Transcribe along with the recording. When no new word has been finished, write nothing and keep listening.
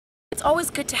It's always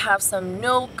good to have some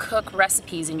no-cook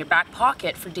recipes in your back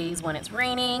pocket for days when it's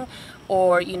raining,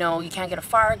 or you can't get a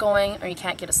fire going, or you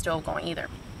can't get a stove going either.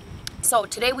 So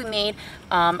today we made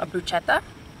a bruschetta.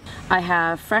 I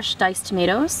have fresh diced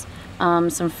tomatoes,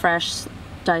 some fresh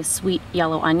diced sweet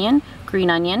yellow onion, green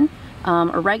onion,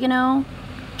 oregano,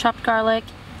 chopped garlic,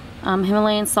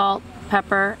 Himalayan salt,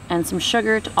 pepper, and some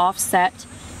sugar to offset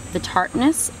the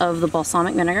tartness of the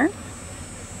balsamic vinegar,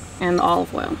 and the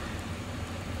olive oil.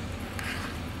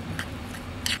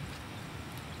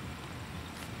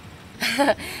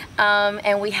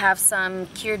 And we have some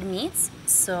cured meats,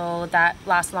 so that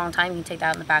lasts a long time. You can take that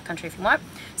out in the backcountry if you want.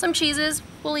 Some cheeses.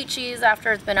 We'll eat cheese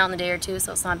after it's been out in the day or two,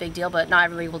 so it's not a big deal, but not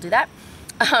everybody will do that.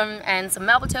 And some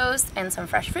Melba toast and some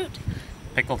fresh fruit.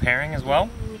 Pickled herring as well?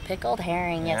 Ooh, pickled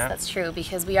herring, yes, Yeah. that's true,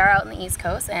 because we are out in the East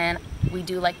Coast and we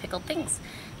do like pickled things.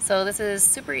 So this is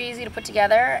super easy to put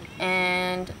together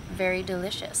and very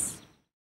delicious.